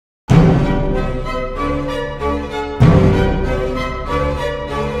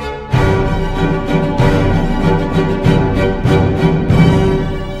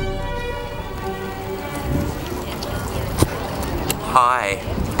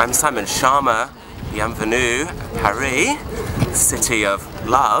I'm Simon Schama. Bienvenue, Paris, city of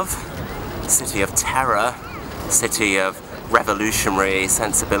love, city of terror, city of revolutionary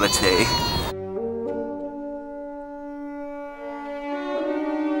sensibility.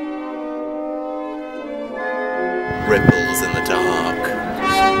 Ripples in the dark.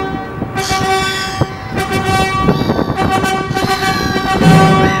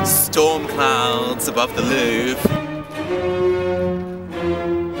 Storm clouds above the Louvre.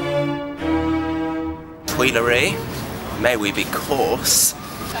 Tuileries, may we be coarse,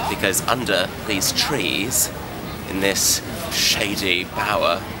 because under these trees, in this shady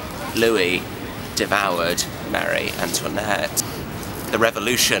bower, Louis devoured Marie Antoinette. The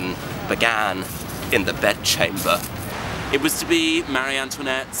revolution began in the bedchamber. It was to be Marie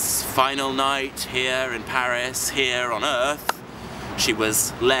Antoinette's final night here in Paris, here on Earth. She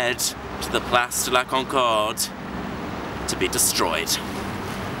was led to the Place de la Concorde to be destroyed.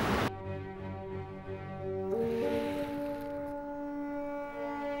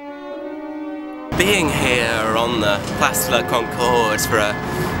 Being here on the Place de la Concorde for a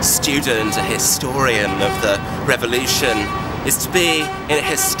student, a historian of the revolution, is to be in a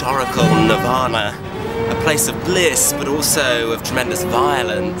historical nirvana, a place of bliss but also of tremendous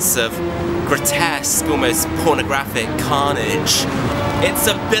violence, of grotesque, almost pornographic carnage. It's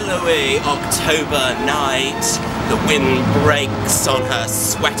a billowy October night, the wind breaks on her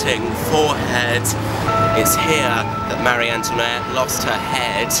sweating forehead. It's here that Marie Antoinette lost her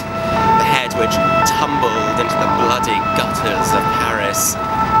head, the head which tumbled into the bloody gutters of Paris,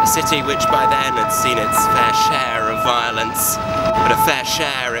 a city which by then had seen its fair share of violence. But a fair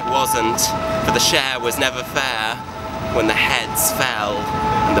share it wasn't, for the share was never fair when the heads fell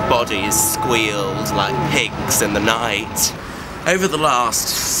and the bodies squealed like pigs in the night. Over the last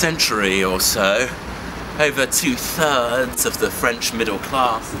century or so, over 2/3 of the French middle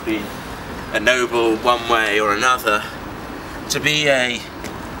class have been a noble one way or another. To be a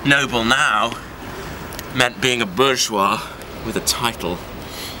noble now meant being a bourgeois with a title.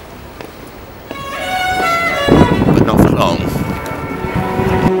 But not for long.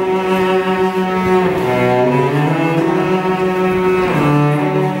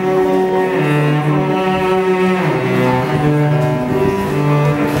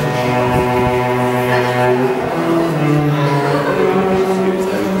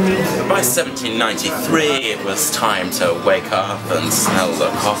 By 1793 it was time to wake up and smell the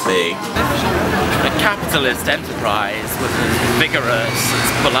coffee. A capitalist enterprise was as vigorous,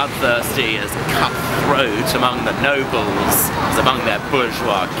 as bloodthirsty, as cutthroat among the nobles as among their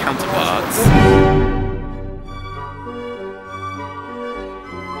bourgeois counterparts.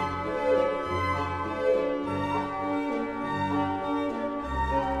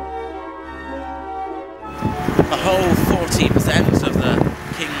 A whole 40% of the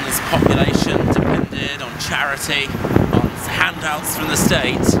king's population depended on charity, on handouts from the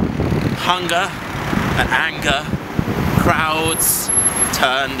state. Hunger and anger, crowds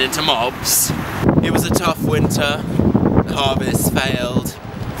turned into mobs. It was a tough winter, harvests failed,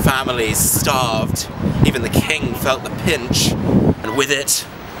 families starved, even the king felt the pinch, and with it,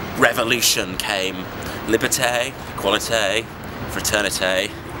 revolution came. Liberté, equalité,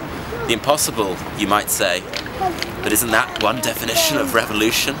 fraternité. The impossible, you might say. But isn't that one definition of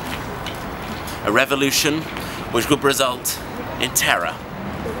revolution? A revolution which would result in terror.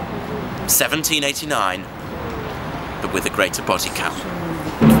 1789, but with a greater body count.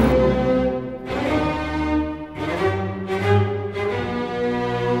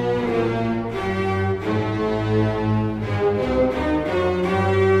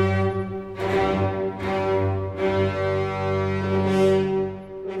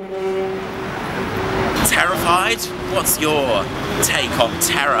 Terrified? What's your take on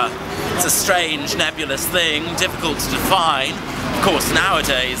terror? It's a strange, nebulous thing, difficult to define. Of course,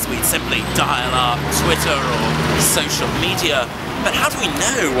 nowadays we'd simply dial up Twitter or social media, but how do we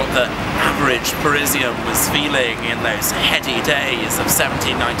know what the average Parisian was feeling in those heady days of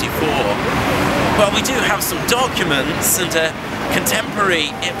 1794? Well, we do have some documents, and a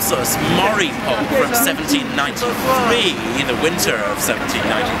contemporary Ipsos Mori poll from 1793, the winter of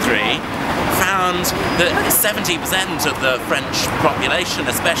 1793, found that 70% of the French population,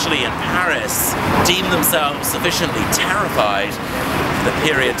 especially in Paris, deemed themselves sufficiently terrified for the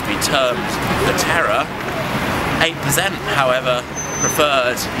period to be termed the Terror. 8%, however,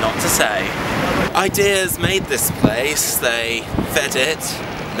 preferred not to say. Ideas made this place. They fed it,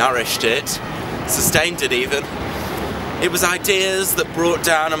 nourished it, sustained it even. It was ideas that brought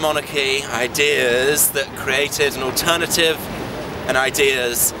down a monarchy, ideas that created an alternative, and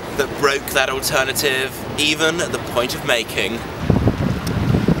ideas that broke that alternative even at the point of making.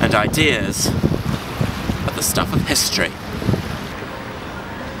 and ideas are the stuff of history.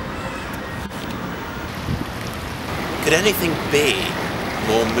 Could anything be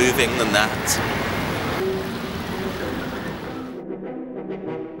more moving than that?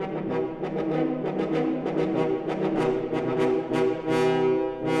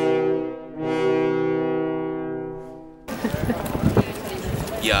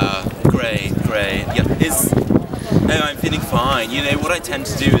 Yeah, great. Yeah, I'm feeling fine. You know, what I tend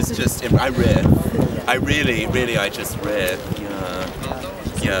to do is just, I riff. I just riff.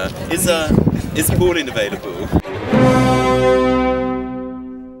 Yeah. Is Pauline available?